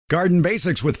Garden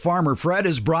Basics with Farmer Fred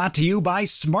is brought to you by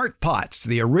Smart Pots,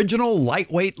 the original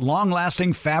lightweight,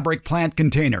 long-lasting fabric plant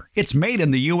container. It's made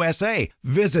in the USA.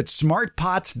 Visit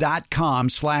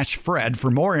smartpots.com/Fred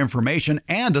for more information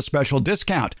and a special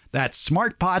discount. That's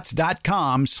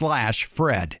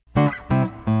smartpots.com/Fred.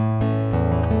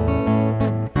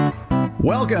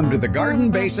 Welcome to the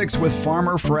Garden Basics with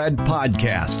Farmer Fred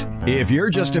podcast. If you're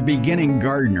just a beginning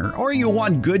gardener or you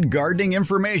want good gardening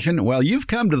information, well, you've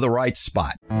come to the right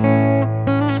spot.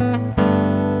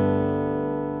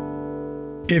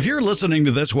 If you're listening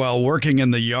to this while working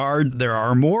in the yard, there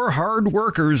are more hard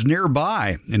workers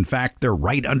nearby. In fact, they're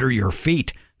right under your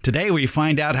feet. Today, we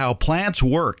find out how plants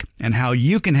work and how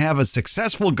you can have a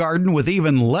successful garden with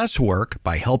even less work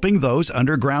by helping those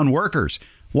underground workers.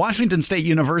 Washington State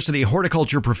University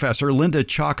horticulture professor Linda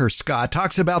Chalker-Scott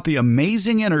talks about the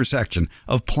amazing intersection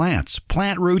of plants,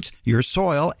 plant roots, your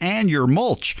soil, and your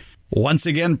mulch. Once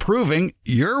again proving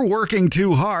you're working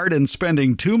too hard and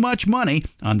spending too much money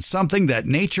on something that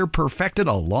nature perfected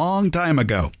a long time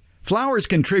ago. Flowers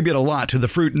contribute a lot to the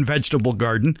fruit and vegetable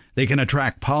garden. They can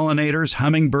attract pollinators,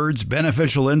 hummingbirds,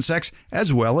 beneficial insects,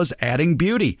 as well as adding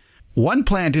beauty. One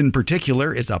plant in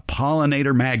particular is a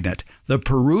pollinator magnet, the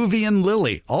Peruvian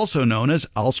lily, also known as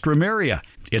Alstroemeria.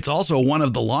 It's also one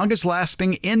of the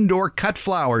longest-lasting indoor cut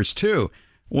flowers, too.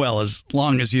 Well, as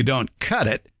long as you don't cut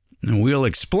it, and we'll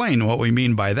explain what we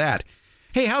mean by that.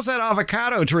 Hey, how's that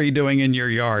avocado tree doing in your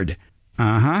yard?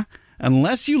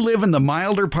 Unless you live in the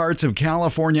milder parts of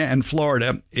California and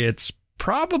Florida, it's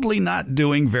probably not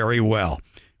doing very well.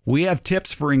 We have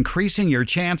tips for increasing your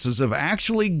chances of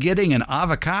actually getting an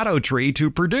avocado tree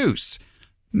to produce.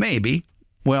 Maybe.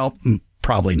 Well,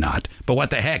 probably not. But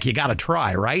what the heck, you gotta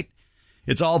try, right?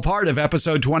 It's all part of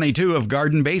episode 22 of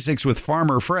Garden Basics with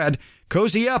Farmer Fred.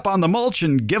 Cozy up on the mulch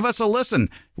and give us a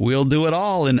listen. We'll do it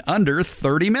all in under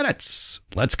 30 minutes.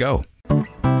 Let's go.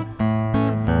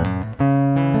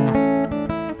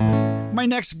 My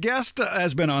next guest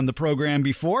has been on the program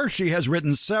before. She has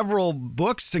written several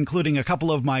books, including a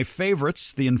couple of my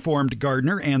favorites, The Informed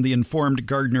Gardener and The Informed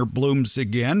Gardener Blooms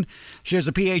Again. She has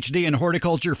a PhD in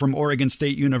horticulture from Oregon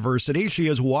State University. She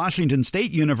is Washington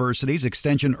State University's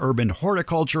Extension Urban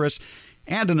Horticulturist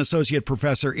and an associate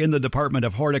professor in the Department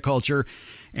of Horticulture.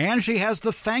 And she has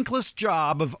the thankless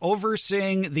job of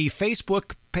overseeing the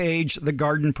Facebook page, The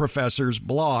Garden Professor's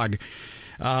blog.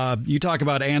 You talk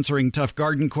about answering tough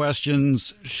garden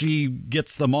questions. She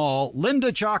gets them all.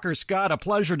 Linda Chalker-Scott, a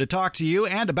pleasure to talk to you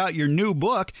and about your new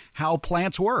book, How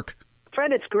Plants Work.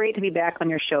 Fred, it's great to be back on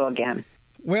your show again.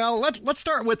 Well, let's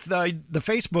start with the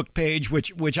Facebook page,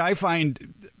 which I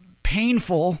find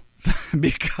painful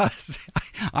because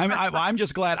I'm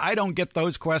just glad I don't get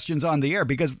those questions on the air,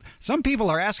 because some people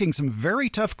are asking some very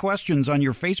tough questions on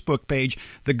your Facebook page,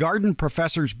 The Garden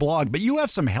Professor's blog, but you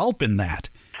have some help in that.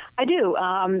 I do.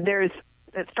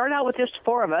 It started out with just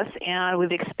 4 of us, and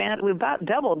we've expanded. We've about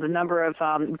doubled the number of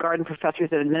garden professors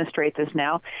that administrate this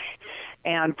now.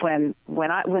 And when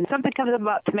something comes up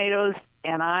about tomatoes,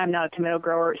 and I'm not a tomato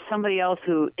grower, somebody else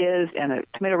who is and a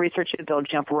tomato researcher, they'll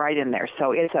jump right in there.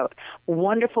 So it's a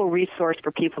wonderful resource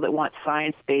for people that want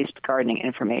science-based gardening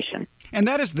information. And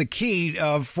that is the key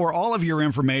for all of your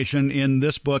information in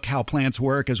this book, How Plants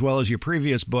Work, as well as your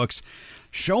previous books.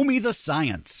 Show me the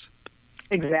science.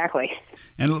 Exactly.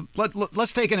 And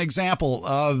let's take an example.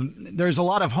 There's a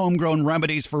lot of homegrown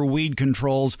remedies for weed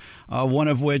controls, one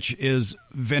of which is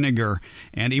vinegar.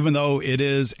 And even though it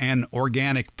is an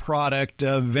organic product,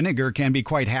 vinegar can be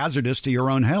quite hazardous to your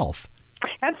own health.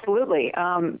 Absolutely.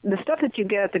 The stuff that you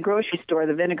get at the grocery store,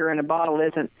 the vinegar in a bottle,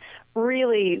 isn't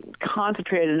really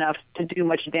concentrated enough to do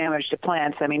much damage to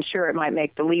plants. I mean, sure, it might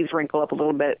make the leaves wrinkle up a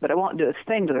little bit, but it won't do its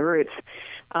thing to the roots.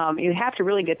 You have to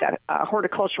really get that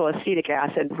horticultural acetic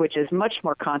acid, which is much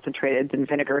more concentrated than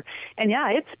vinegar. And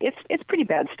yeah, it's pretty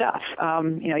bad stuff.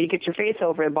 You get your face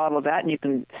over a bottle of that, and you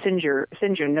can singe your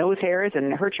nose hairs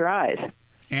and hurt your eyes.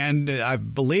 And I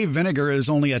believe vinegar is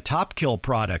only a top kill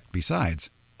product besides.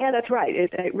 Yeah, that's right.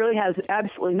 It really has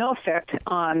absolutely no effect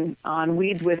on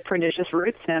weeds with pernicious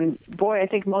roots. And boy, I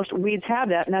think most weeds have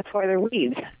that, and that's why they're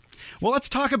weeds. Well, let's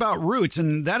talk about roots,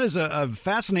 and that is a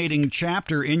fascinating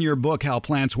chapter in your book, How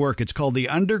Plants Work. It's called The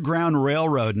Underground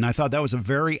Railroad, and I thought that was a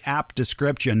very apt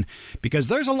description because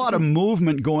there's a lot of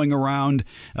movement going around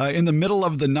in the middle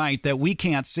of the night that we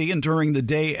can't see, and during the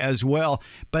day as well,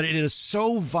 but it is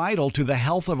so vital to the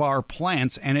health of our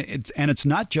plants, and it's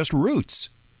not just roots.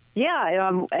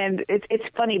 Yeah, and it's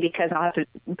funny because I'll have to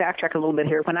backtrack a little bit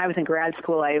here. When I was in grad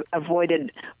school, I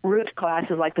avoided roots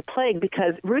classes like the plague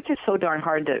because roots are so darn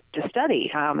hard to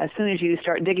study. As soon as you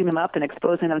start digging them up and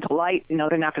exposing them to light,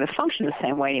 they're not going to function the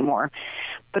same way anymore.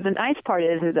 But the nice part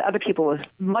is that other people with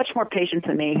much more patience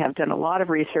than me have done a lot of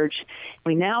research.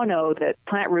 We now know that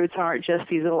plant roots aren't just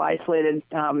these little isolated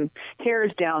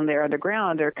hairs down there on the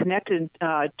ground. They're connected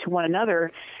to one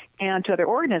another and to other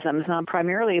organisms,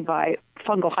 primarily by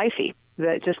fungal hyphae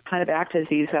that just kind of act as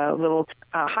these little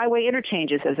highway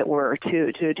interchanges, as it were,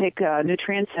 to take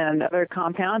nutrients and other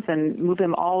compounds and move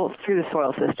them all through the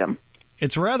soil system.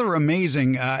 It's rather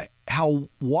amazing how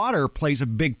water plays a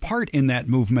big part in that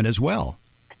movement as well.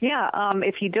 Yeah,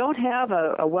 if you don't have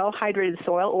a well-hydrated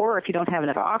soil, or if you don't have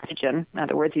enough oxygen, in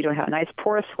other words, you don't have a nice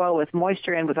porous soil with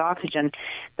moisture and with oxygen,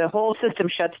 the whole system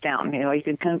shuts down. You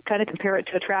can kind of compare it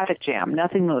to a traffic jam.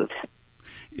 Nothing moves.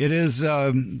 It is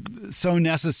so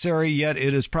necessary, yet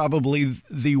it is probably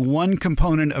the one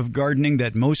component of gardening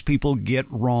that most people get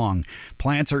wrong.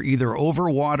 Plants are either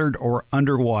overwatered or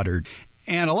underwatered.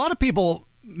 And a lot of people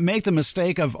make the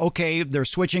mistake of, okay, they're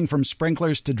switching from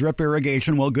sprinklers to drip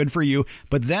irrigation. Well, good for you.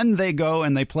 But then they go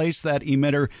and they place that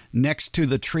emitter next to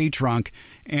the tree trunk.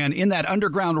 And in that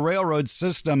underground railroad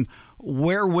system,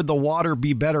 where would the water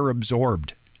be better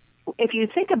absorbed? If you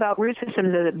think about root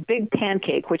systems as a big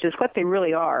pancake, which is what they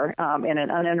really are in an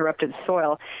uninterrupted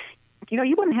soil,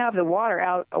 you wouldn't have the water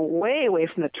out way away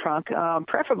from the trunk,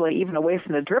 preferably even away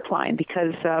from the drip line,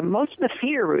 because most of the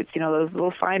feeder roots, those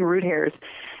little fine root hairs,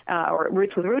 or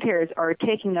roots with root hairs, are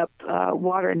taking up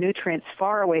water and nutrients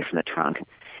far away from the trunk.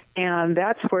 And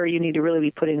that's where you need to really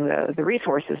be putting the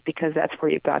resources, because that's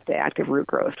where you've got the active root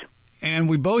growth. And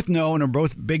we both know and are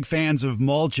both big fans of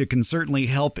mulch. It can certainly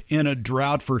help in a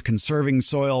drought for conserving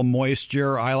soil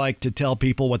moisture. I like to tell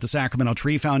people what the Sacramento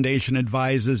Tree Foundation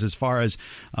advises as far as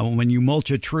when you mulch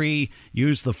a tree,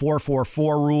 use the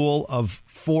 4-4-4 rule of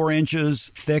 4 inches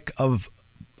thick of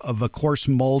a coarse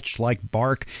mulch like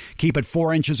bark. Keep it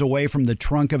 4 inches away from the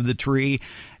trunk of the tree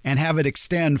and have it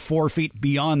extend 4 feet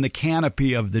beyond the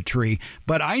canopy of the tree.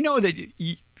 But I know that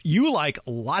you like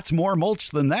lots more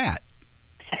mulch than that.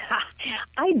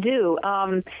 I do,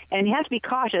 and you have to be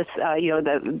cautious.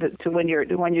 When you're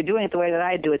doing it the way that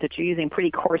I do it, that you're using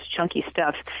pretty coarse, chunky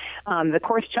stuff. The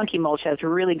coarse, chunky mulch has a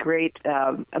really great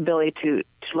ability to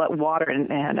let water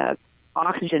and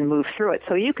oxygen move through it.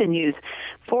 So you can use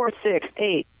 4, 6,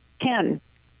 8, 10,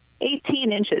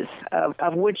 18 inches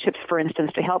of wood chips, for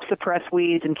instance, to help suppress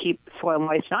weeds and keep soil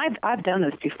moist. And I've done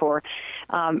this before,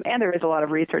 and there is a lot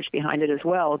of research behind it as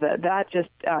well, that just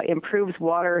improves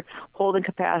water holding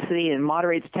capacity and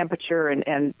moderates temperature,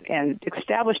 and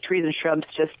established trees and shrubs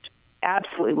just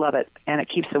absolutely love it, and it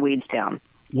keeps the weeds down.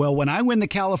 Well, when I win the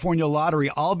California lottery,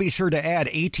 I'll be sure to add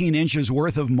 18 inches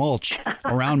worth of mulch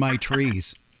around my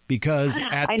trees. Because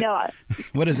at, I know.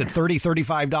 What is it, $30,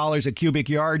 $35 a cubic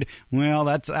yard? Well,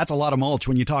 that's a lot of mulch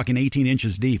when you're talking 18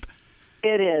 inches deep.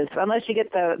 It is, unless you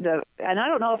get the and I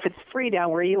don't know if it's free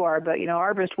down where you are, but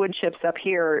arborist wood chips up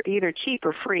here are either cheap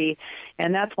or free,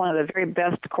 and that's one of the very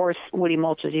best coarse woody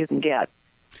mulches you can get.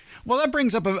 Well, that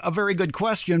brings up a very good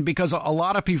question, because a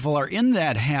lot of people are in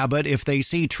that habit. If they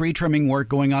see tree trimming work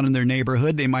going on in their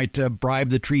neighborhood, they might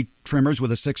bribe the tree trimmers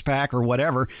with a 6-pack or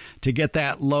whatever to get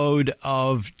that load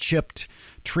of chipped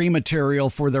tree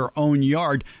material for their own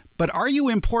yard. But are you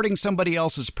importing somebody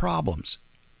else's problems?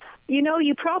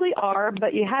 You probably are,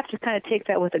 but you have to kind of take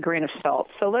that with a grain of salt.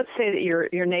 So let's say that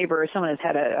your neighbor or someone has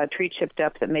had a tree chipped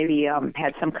up that maybe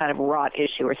had some kind of rot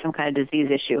issue or some kind of disease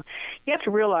issue. You have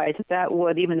to realize that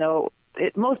wood, even though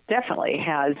it most definitely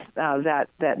has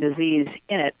that disease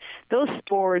in it, those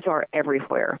spores are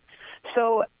everywhere.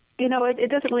 So, it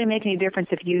doesn't really make any difference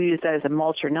if you use that as a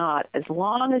mulch or not, as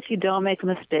long as you don't make the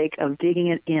mistake of digging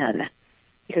it in.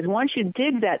 Because once you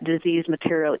dig that diseased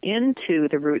material into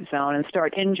the root zone and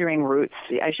start injuring roots,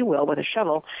 as you will with a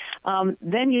shovel,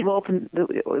 then you've opened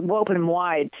them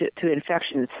wide to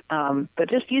infections. But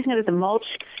just using it as a mulch,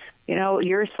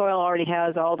 your soil already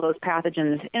has all those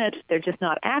pathogens in it. They're just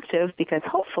not active because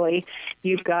hopefully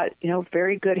you've got,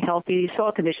 very good, healthy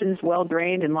soil conditions, well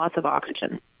drained, and lots of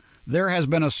oxygen. There has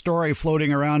been a story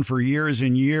floating around for years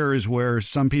and years where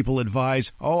some people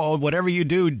advise, whatever you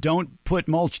do, don't put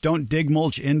mulch, don't dig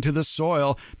mulch into the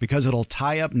soil because it'll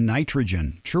tie up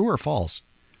nitrogen. True or false?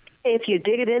 If you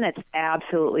dig it in, it's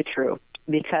absolutely true.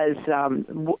 Because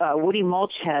woody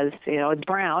mulch has, it's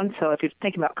brown. So if you're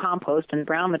thinking about compost and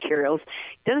brown materials,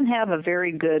 it doesn't have a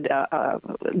very good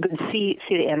C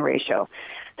to N ratio.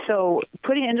 So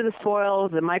putting it into the soil,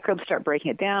 the microbes start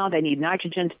breaking it down. They need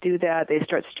nitrogen to do that. They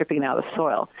start stripping it out of the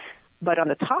soil. But on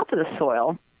the top of the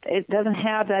soil, it doesn't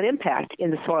have that impact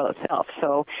in the soil itself.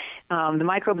 So the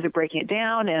microbes are breaking it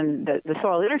down, and the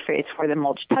soil interface where the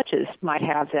mulch touches might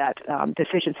have that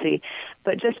deficiency.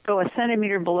 But just go a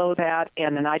centimeter below that,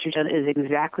 and the nitrogen is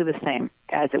exactly the same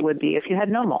as it would be if you had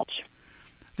no mulch.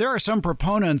 There are some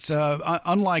proponents,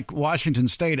 unlike Washington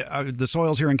State, the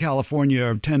soils here in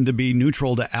California tend to be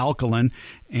neutral to alkaline.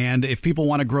 And if people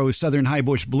want to grow southern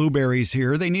highbush blueberries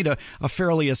here, they need a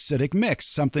fairly acidic mix,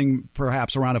 something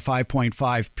perhaps around a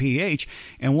 5.5 pH.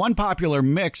 And one popular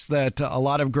mix that a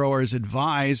lot of growers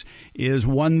advise is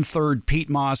 1/3 peat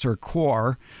moss or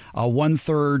coir,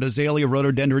 1/3 azalea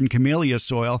rhododendron camellia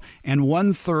soil, and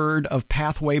 1/3 of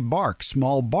pathway bark,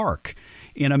 small bark,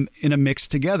 in a mix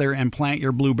together, and plant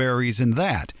your blueberries in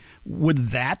that. Would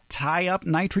that tie up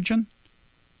nitrogen?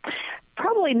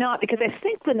 Probably not, because I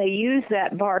think when they use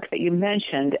that bark that you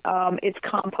mentioned, it's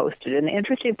composted. And the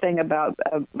interesting thing about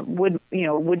wood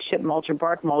chip mulch or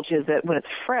bark mulch is that when it's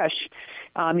fresh,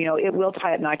 it will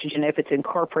tie up nitrogen if it's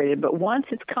incorporated. But once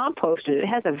it's composted, it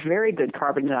has a very good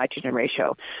carbon to nitrogen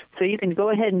ratio. So you can go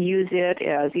ahead and use it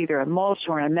as either a mulch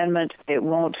or an amendment. It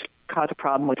won't cause a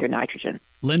problem with your nitrogen.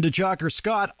 Linda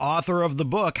Chalker-Scott, author of the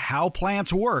book, How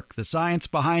Plants Work, the science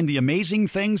behind the amazing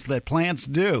things that plants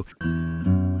do.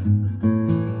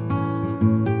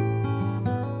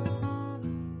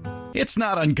 It's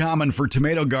not uncommon for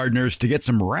tomato gardeners to get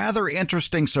some rather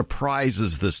interesting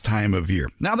surprises this time of year.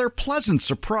 Now, they're pleasant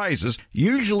surprises,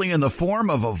 usually in the form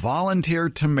of a volunteer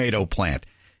tomato plant.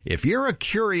 If you're a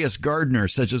curious gardener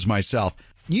such as myself,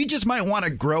 you just might want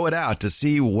to grow it out to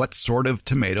see what sort of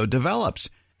tomato develops.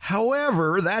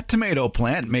 However, that tomato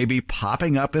plant may be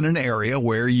popping up in an area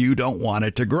where you don't want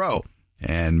it to grow.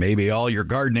 And maybe all your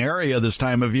garden area this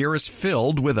time of year is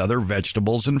filled with other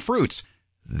vegetables and fruits.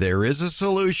 There is a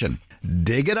solution.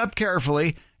 Dig it up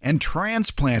carefully and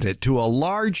transplant it to a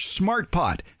large smart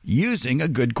pot using a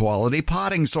good quality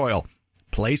potting soil.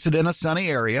 Place it in a sunny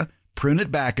area, prune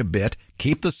it back a bit,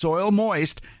 keep the soil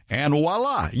moist, and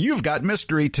voila, you've got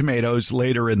mystery tomatoes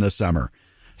later in the summer.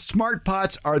 Smart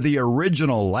Pots are the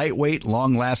original lightweight,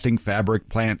 long-lasting fabric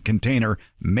plant container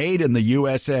made in the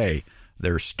USA.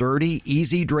 They're sturdy,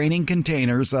 easy-draining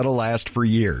containers that'll last for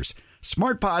years.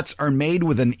 Smart Pots are made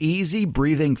with an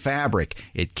easy-breathing fabric.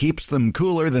 It keeps them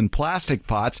cooler than plastic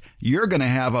pots. You're going to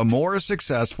have a more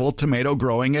successful tomato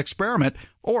growing experiment,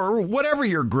 or whatever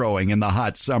you're growing in the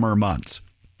hot summer months.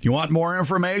 You want more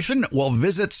information? Well,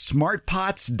 visit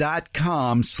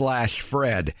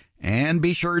smartpots.com/Fred, and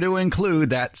be sure to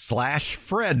include that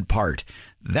 /Fred part.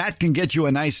 That can get you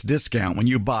a nice discount when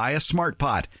you buy a Smart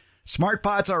Pot. Smart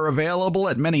Pots are available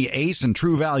at many Ace and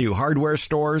True Value hardware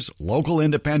stores, local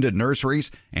independent nurseries,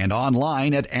 and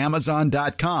online at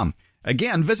Amazon.com.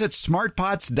 Again, visit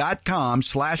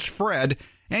smartpots.com/Fred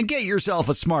and get yourself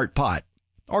a Smart Pot.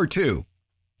 Or 2.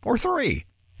 Or 3.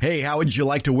 Hey, how would you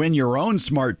like to win your own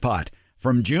Smart Pot?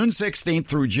 From June 16th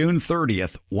through June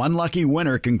 30th, one lucky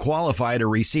winner can qualify to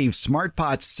receive Smart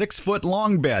Pot's 6-foot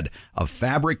long bed, a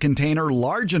fabric container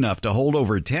large enough to hold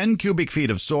over 10 cubic feet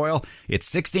of soil. It's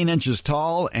 16 inches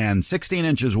tall and 16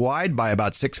 inches wide by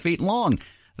about 6 feet long.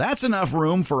 That's enough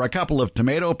room for a couple of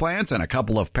tomato plants and a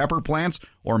couple of pepper plants,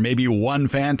 or maybe one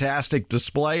fantastic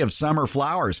display of summer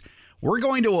flowers. We're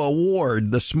going to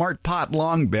award the Smart Pot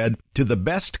Long Bed to the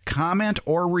best comment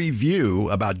or review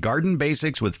about garden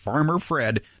basics with Farmer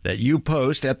Fred that you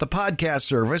post at the podcast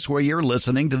service where you're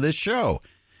listening to this show.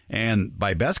 And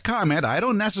by best comment, I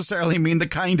don't necessarily mean the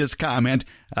kindest comment,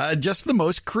 just the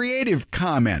most creative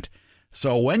comment.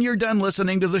 So when you're done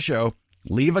listening to the show,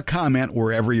 leave a comment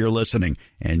wherever you're listening,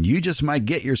 and you just might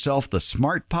get yourself the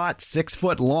Smart Pot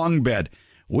 6-foot long bed.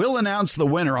 We'll announce the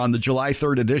winner on the July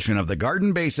 3rd edition of the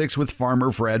Garden Basics with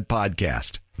Farmer Fred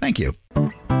podcast. Thank you.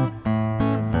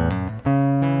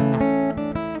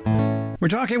 We're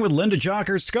talking with Linda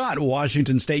Chalker-Scott,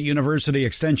 Washington State University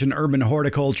Extension urban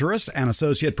horticulturist and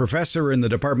associate professor in the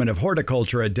Department of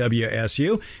Horticulture at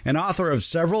WSU, and author of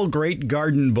several great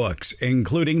garden books,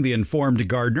 including The Informed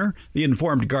Gardener, The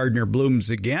Informed Gardener Blooms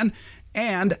Again,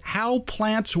 and How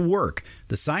Plants Work,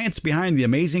 the science behind the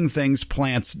amazing things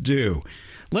plants do.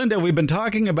 Linda, we've been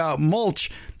talking about mulch,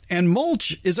 and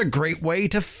mulch is a great way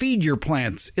to feed your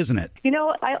plants, isn't it? You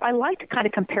know, I like to kind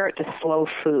of compare it to slow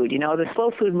food. You know, the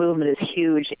slow food movement is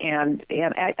huge, and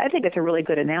I think it's a really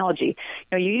good analogy.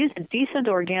 You know, you use a decent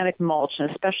organic mulch, and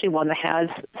especially one that has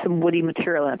some woody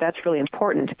material in it. That's really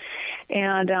important.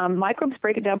 And microbes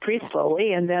break it down pretty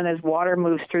slowly, and then as water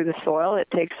moves through the soil, it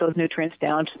takes those nutrients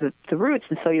down to the roots,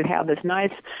 and so you have this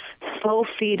nice slow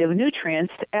feed of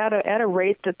nutrients at a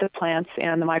rate that the plants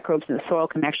and the microbes in the soil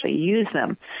can actually use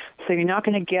them. So you're not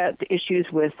going to get issues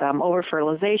with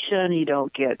over-fertilization. You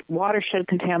don't get watershed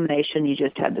contamination. You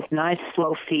just have this nice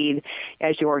slow feed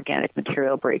as your organic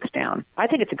material breaks down. I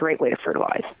think it's a great way to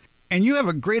fertilize. And you have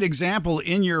a great example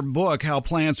in your book, How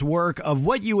Plants Work, of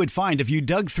what you would find if you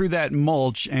dug through that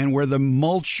mulch and where the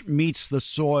mulch meets the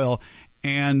soil.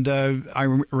 And I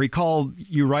recall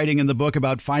you writing in the book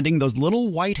about finding those little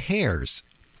white hairs.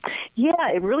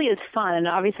 Yeah, it really is fun, and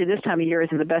obviously this time of year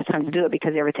isn't the best time to do it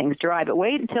because everything's dry. But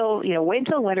wait until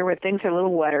winter where things are a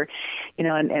little wetter,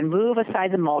 and move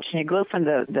aside the mulch, and you go from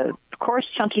the coarse,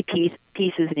 chunky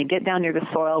pieces, and you get down near the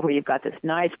soil where you've got this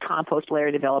nice compost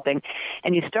layer developing,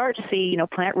 and you start to see,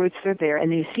 plant roots that are there,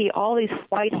 and you see all these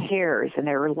white hairs, and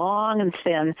they're long and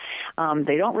thin.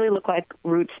 They don't really look like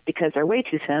roots because they're way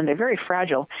too thin. They're very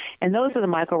fragile, and those are the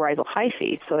mycorrhizal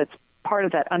hyphae. So it's part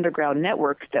of that underground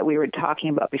network that we were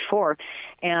talking about before.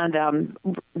 And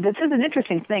this is an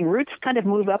interesting thing. Roots kind of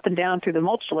move up and down through the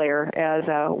mulch layer as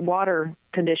water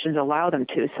conditions allow them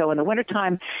to. So in the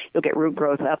wintertime, you'll get root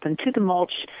growth up into the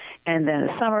mulch, and then in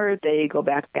the summer, they go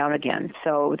back down again.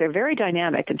 So they're very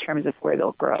dynamic in terms of where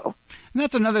they'll grow. And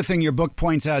that's another thing your book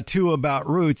points out, too, about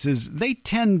roots, is they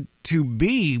tend to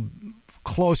be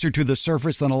closer to the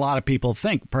surface than a lot of people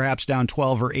think, perhaps down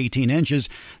 12 or 18 inches.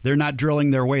 They're not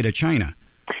drilling their way to China.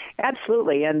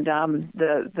 Absolutely, and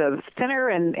the thinner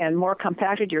and more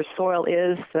compacted your soil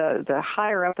is, the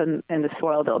higher up in the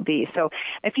soil they'll be. So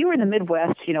if you were in the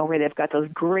Midwest, where they've got those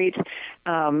great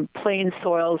plain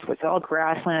soils with all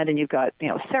grassland, and you've got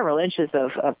several inches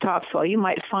of topsoil, you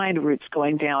might find roots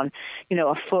going down,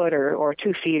 a foot or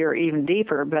 2 feet or even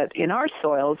deeper. But in our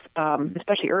soils,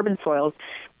 especially urban soils,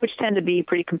 which tend to be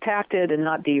pretty compacted and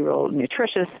not be real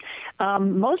nutritious,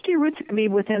 most of your roots can be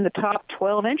within the top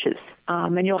 12 inches.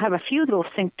 And you'll have a few that'll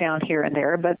sink down here and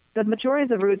there, but the majority of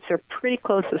the roots are pretty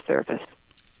close to the surface.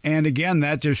 And again,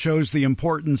 that just shows the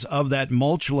importance of that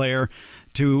mulch layer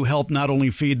to help not only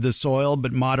feed the soil,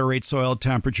 but moderate soil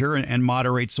temperature and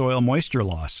moderate soil moisture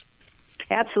loss.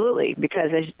 Absolutely,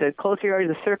 because as the closer you are to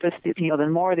the surface, the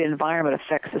more the environment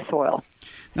affects the soil.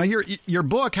 Now, your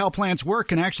book, How Plants Work,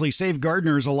 can actually save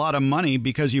gardeners a lot of money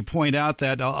because you point out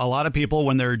that a lot of people,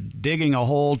 when they're digging a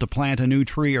hole to plant a new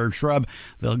tree or shrub,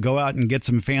 they'll go out and get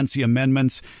some fancy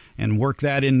amendments and work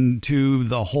that into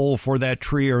the hole for that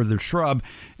tree or the shrub.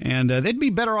 And they'd be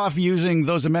better off using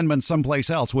those amendments someplace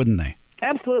else, wouldn't they?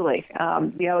 Absolutely.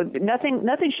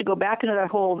 Nothing should go back into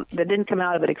that hole that didn't come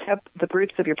out of it except the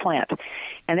roots of your plant.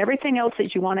 And everything else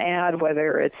that you want to add,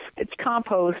 whether it's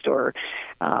compost or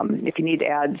if you need to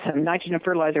add some nitrogen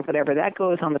fertilizer, whatever, that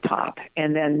goes on the top.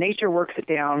 And then nature works it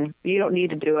down. You don't need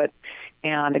to do it.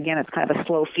 And again, it's kind of a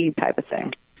slow feed type of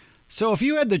thing. So if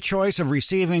you had the choice of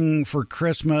receiving for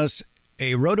Christmas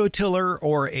a rototiller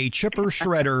or a chipper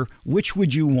shredder, which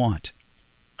would you want?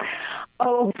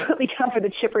 Oh, put me down for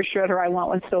the chipper shredder. I want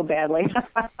one so badly.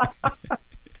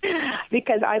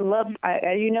 Because I love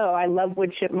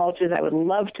wood chip mulches. I would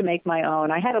love to make my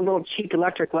own. I had a little cheap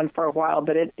electric one for a while,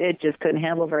 but it just couldn't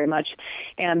handle very much.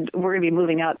 And we're going to be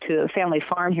moving out to a family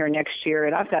farm here next year,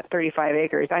 and I've got 35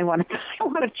 acres. I want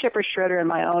a chipper shredder in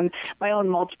my own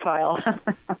mulch pile.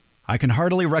 I can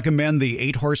heartily recommend the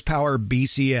 8-horsepower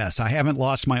BCS. I haven't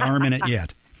lost my arm in it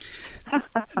yet.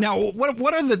 Now,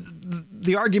 what are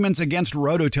the arguments against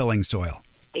rototilling soil?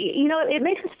 It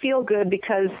makes us feel good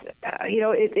because,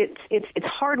 it's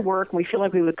hard work. We feel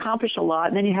like we've accomplished a lot.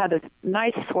 And then you have this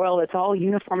nice soil that's all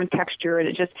uniform in texture, and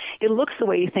it looks the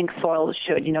way you think soil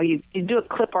should. You do a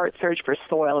clip art search for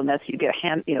soil, and you get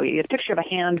you get a picture of a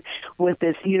hand with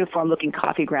this uniform looking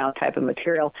coffee ground type of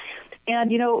material.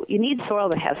 And, you need soil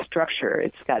that has structure.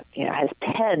 It's got, has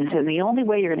pens. And the only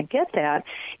way you're going to get that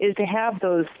is to have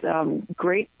those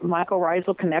great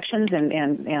mycorrhizal connections and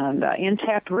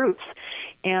intact roots.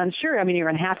 And sure, you're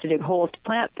going to have to dig holes to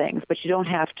plant things, but you don't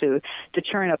have to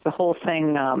churn up the whole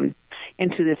thing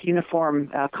into this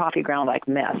uniform coffee ground-like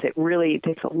mess. It really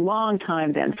takes a long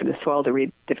time then for the soil to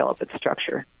redevelop its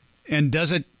structure. And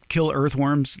does it kill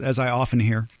earthworms, as I often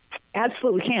hear?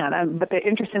 Absolutely can. But the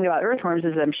interesting thing about earthworms,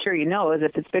 as I'm sure you know, is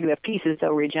if it's big enough pieces,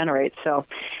 they'll regenerate. So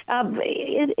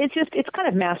it's kind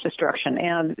of mass destruction,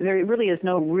 and there really is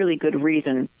no really good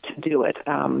reason to do it.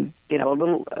 A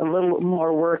little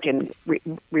more work in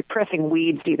repressing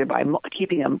weeds, either by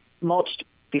keeping them mulched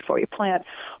before you plant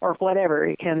or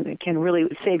whatever, can really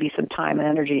save you some time and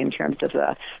energy in terms of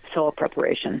the soil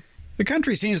preparation. The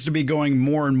country seems to be going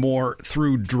more and more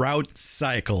through drought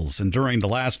cycles. And during the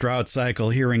last drought cycle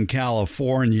here in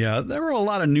California, there were a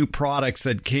lot of new products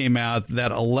that came out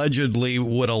that allegedly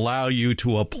would allow you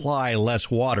to apply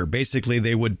less water. Basically,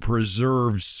 they would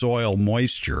preserve soil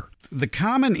moisture. the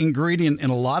common ingredient in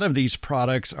a lot of these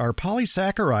products are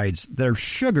polysaccharides. They're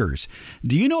sugars.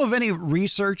 Do you know of any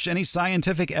research, any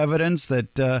scientific evidence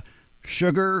that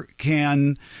sugar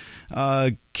can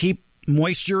keep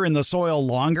moisture in the soil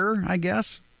longer, I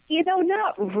guess?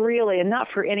 Not really, and not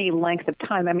for any length of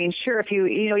time. I mean, sure, if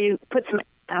you put some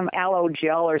aloe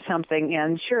gel or something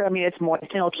in, sure, I mean, it's moist,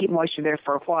 and it'll keep moisture there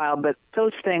for a while, but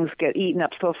those things get eaten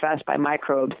up so fast by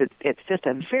microbes. It's just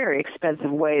a very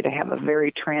expensive way to have a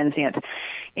very transient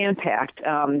impact.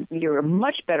 You're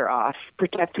much better off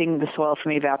protecting the soil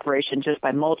from evaporation just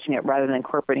by mulching it rather than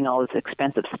incorporating all this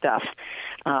expensive stuff.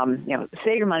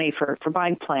 Save your money for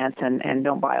buying plants and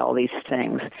don't buy all these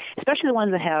things, especially the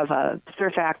ones that have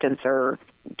surfactants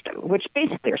which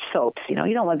basically are soaps. You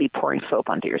don't want to be pouring soap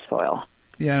onto your soil.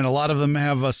 Yeah, and a lot of them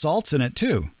have salts in it,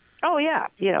 too. Oh, yeah.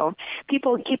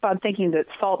 People keep on thinking that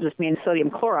salt just means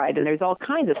sodium chloride, and there's all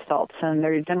kinds of salts, and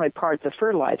they're generally parts of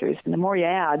fertilizers. And the more you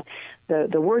add,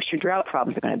 the worse your drought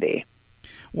problems are going to be.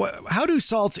 How do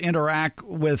salts interact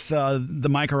with the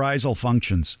mycorrhizal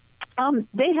functions?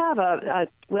 They have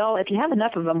if you have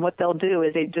enough of them, what they'll do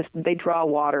is they draw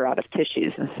water out of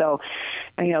tissues. And so,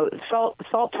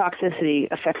 salt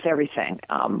toxicity affects everything,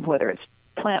 whether it's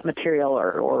plant material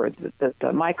or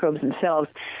the microbes themselves.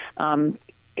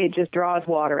 It just draws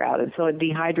water out, and so it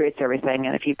dehydrates everything.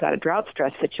 And if you've got a drought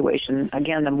stress situation,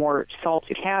 again, the more salt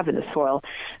you have in the soil,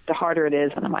 the harder it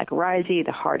is on the mycorrhizae,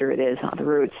 the harder it is on the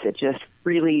roots. It just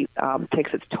really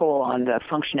takes its toll on the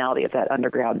functionality of that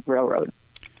underground railroad.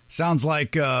 Sounds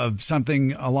like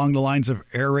something along the lines of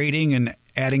aerating and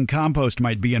adding compost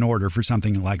might be in order for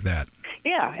something like that.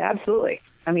 Yeah, absolutely.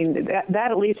 I mean,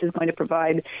 that at least is going to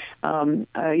provide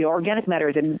organic matter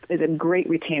is a great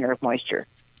retainer of moisture.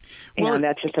 Well, and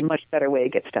that's just a much better way to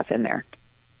get stuff in there.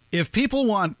 If people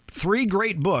want 3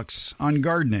 great books on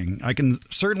gardening, I can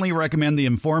certainly recommend The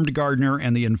Informed Gardener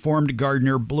and The Informed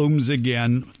Gardener Blooms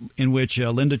Again, in which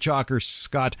Linda Chalker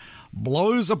Scott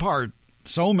blows apart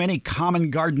so many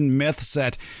common garden myths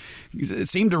that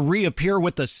seem to reappear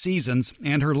with the seasons.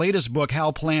 And her latest book,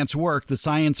 How Plants Work, The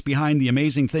Science Behind the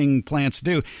Amazing Thing Plants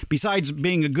Do, besides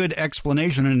being a good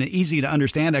explanation and an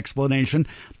easy-to-understand explanation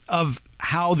of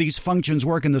how these functions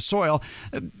work in the soil,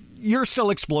 you're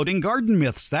still exploding garden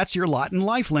myths. That's your lot in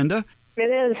life, Linda. It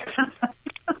is.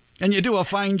 And you do a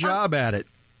fine job at it.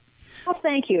 Well,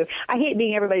 thank you. I hate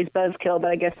being everybody's buzzkill, but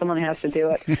I guess someone has to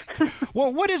do it.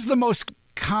 Well, what is the most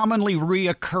commonly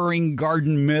reoccurring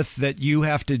garden myth that you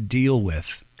have to deal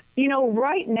with?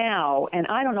 Right now, and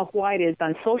I don't know why it is,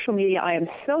 on social media, I am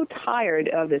so tired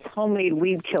of this homemade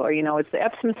weed killer. It's the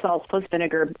Epsom salts plus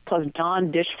vinegar plus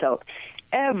Dawn dish soap.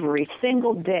 Every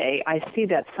single day, I see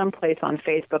that someplace on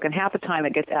Facebook, and half the time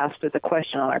it gets asked as a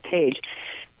question on our page.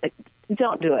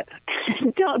 Don't do it.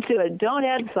 Don't do it. Don't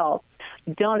add salt.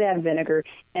 Don't add vinegar,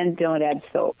 and don't add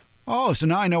soap. Oh, so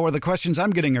now I know where the questions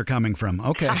I'm getting are coming from.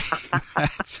 Okay.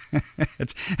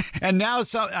 And now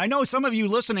I know some of you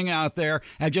listening out there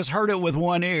have just heard it with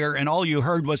one ear, and all you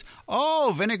heard was,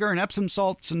 vinegar and Epsom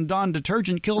salts and Dawn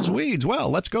detergent kills weeds. Well,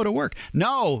 let's go to work.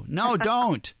 No,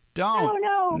 don't.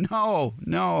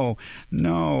 No.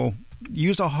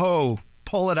 Use a hoe.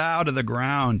 Pull it out of the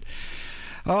ground.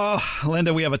 Oh,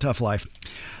 Linda, we have a tough life.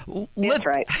 That's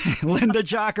right. Linda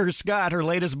Chalker Scott, her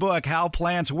latest book, How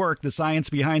Plants Work, The Science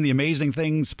Behind the Amazing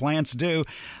Things Plants Do.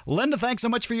 Linda, thanks so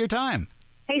much for your time.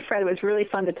 Hey, Fred, it was really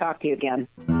fun to talk to you again.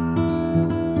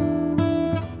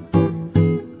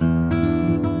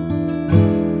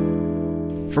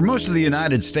 For most of the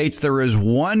United States, there is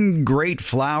one great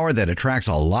flower that attracts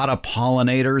a lot of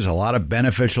pollinators, a lot of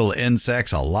beneficial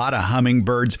insects, a lot of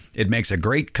hummingbirds. It makes a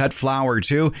great cut flower,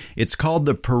 too. It's called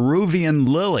the Peruvian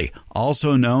lily,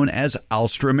 also known as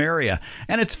Alstroemeria.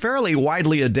 And it's fairly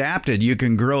widely adapted. You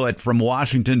can grow it from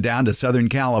Washington down to Southern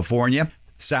California,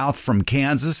 south from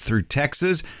Kansas through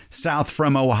Texas, south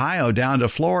from Ohio down to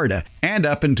Florida, and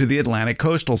up into the Atlantic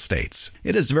coastal states.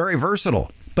 It is very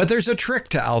versatile. But there's a trick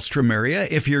to Alstroemeria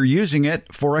if you're using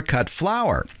it for a cut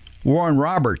flower. Warren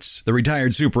Roberts, the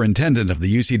retired superintendent of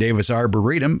the UC Davis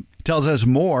Arboretum, tells us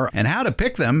more and how to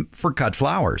pick them for cut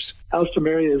flowers.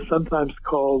 Alstroemeria is sometimes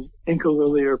called Inca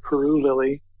lily or Peru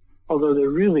lily, although they're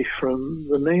really from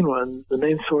the main one. The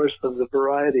main source of the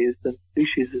varieties and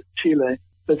species is Chile.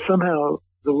 But somehow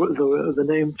the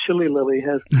name Chili lily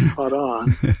hasn't caught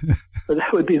on. But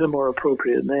that would be the more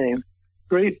appropriate name.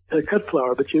 Great cut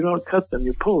flower, but you don't cut them,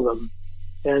 you pull them.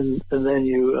 And then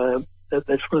you,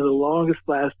 that's one of the longest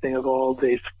lasting of all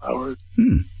vase flowers.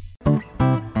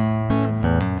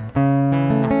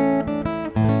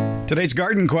 Today's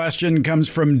garden question comes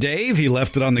from Dave. He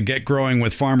left it on the Get Growing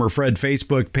with Farmer Fred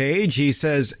Facebook page. He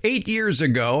says, 8 years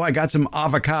ago, I got some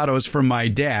avocados from my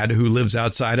dad who lives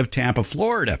outside of Tampa,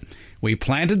 Florida. We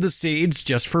planted the seeds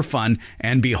just for fun,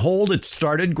 and behold, it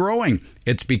started growing.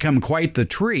 It's become quite the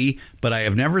tree, but I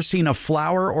have never seen a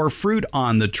flower or fruit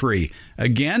on the tree.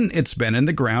 Again, it's been in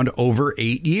the ground over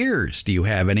 8 years. Do you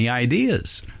have any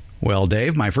ideas? Well,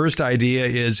 Dave, my first idea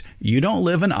is you don't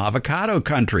live in avocado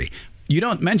country. You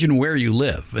don't mention where you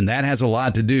live, and that has a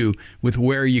lot to do with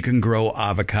where you can grow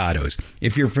avocados.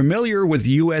 If you're familiar with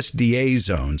USDA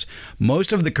zones,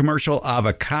 most of the commercial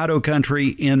avocado country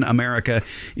in America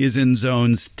is in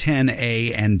zones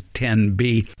 10A and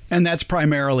 10B, and that's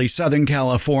primarily Southern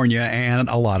California and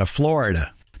a lot of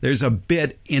Florida. There's a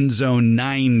bit in zone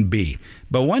 9B.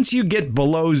 But once you get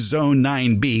below zone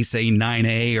 9B, say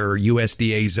 9A or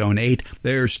USDA zone 8,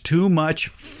 there's too much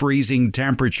freezing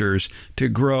temperatures to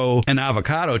grow an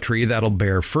avocado tree that'll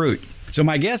bear fruit. So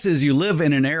my guess is you live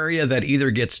in an area that either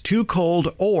gets too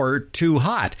cold or too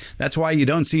hot. That's why you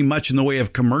don't see much in the way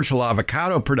of commercial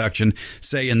avocado production,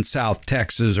 say in South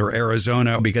Texas or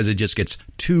Arizona, because it just gets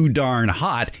too darn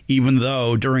hot, even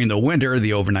though during the winter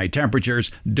the overnight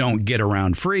temperatures don't get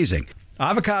around freezing.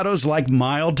 Avocados like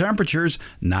mild temperatures,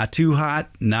 not too hot,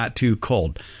 not too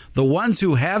cold. The ones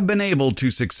who have been able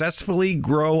to successfully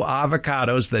grow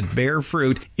avocados that bear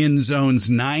fruit in zones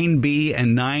 9B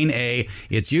and 9A,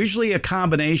 it's usually a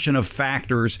combination of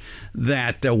factors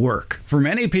that work. For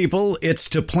many people, it's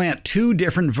to plant two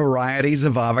different varieties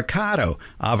of avocado.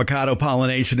 Avocado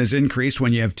pollination is increased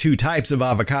when you have two types of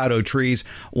avocado trees,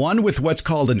 one with what's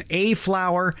called an A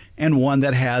flower and one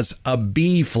that has a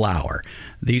B flower.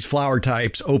 These flower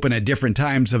types open at different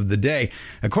times of the day.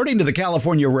 According to the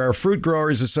California Rare Fruit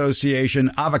Growers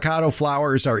Association, avocado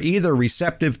flowers are either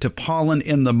receptive to pollen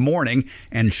in the morning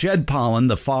and shed pollen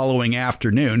the following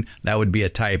afternoon, that would be a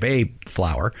type A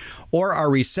flower, or are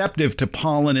receptive to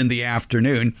pollen in the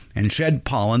afternoon and shed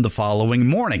pollen the following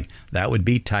morning, that would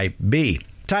be type B.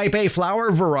 Type A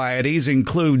flower varieties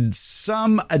include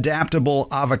some adaptable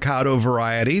avocado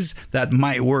varieties that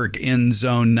might work in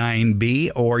Zone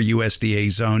 9B or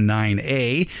USDA Zone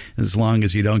 9A, as long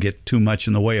as you don't get too much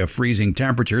in the way of freezing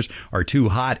temperatures or too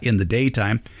hot in the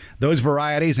daytime. Those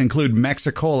varieties include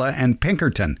Mexicola and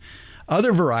Pinkerton.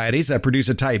 Other varieties that produce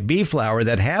a type B flower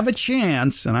that have a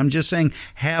chance, and I'm just saying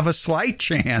have a slight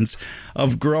chance,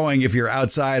 of growing if you're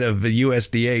outside of the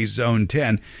USDA Zone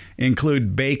 10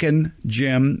 include Bacon,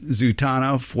 Jim,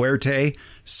 Zutano, Fuerte,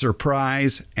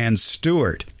 Surprise, and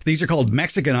Stewart. These are called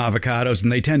Mexican avocados,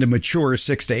 and they tend to mature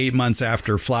 6 to 8 months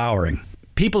after flowering.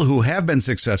 People who have been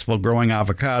successful growing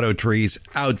avocado trees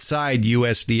outside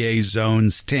USDA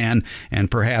zones 10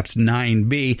 and perhaps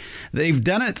 9B, they've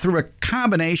done it through a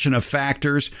combination of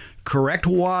factors: correct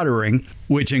watering,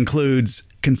 which includes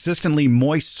consistently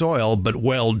moist soil but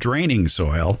well-draining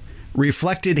soil,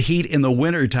 reflected heat in the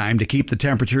wintertime to keep the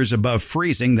temperatures above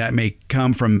freezing. That may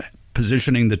come from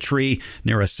positioning the tree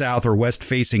near a south or west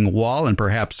facing wall and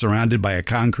perhaps surrounded by a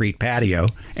concrete patio.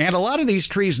 And a lot of these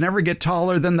trees never get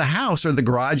taller than the house or the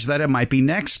garage that it might be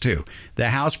next to. The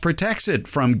house protects it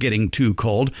from getting too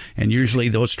cold, and usually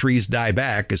those trees die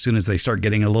back as soon as they start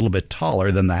getting a little bit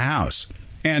taller than the house.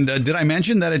 And did I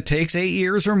mention that it takes 8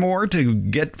 years or more to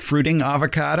get fruiting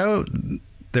avocado?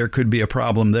 There could be a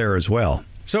problem there as well.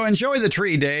 So enjoy the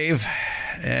tree, Dave,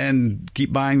 and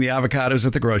keep buying the avocados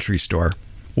at the grocery store,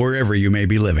 wherever you may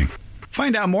be living.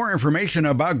 Find out more information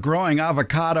about growing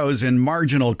avocados in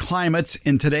marginal climates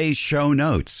in today's show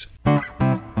notes.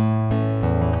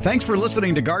 Thanks for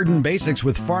listening to Garden Basics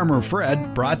with Farmer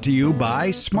Fred, brought to you by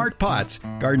Smart Pots.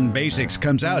 Garden Basics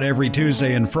comes out every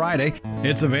Tuesday and Friday.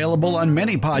 It's available on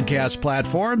many podcast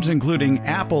platforms, including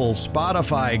Apple,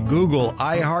 Spotify, Google,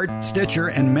 iHeart, Stitcher,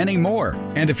 and many more.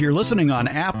 And if you're listening on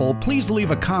Apple, please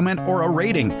leave a comment or a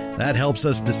rating. That helps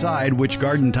us decide which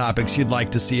garden topics you'd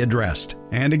like to see addressed.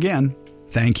 And again,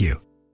 thank you.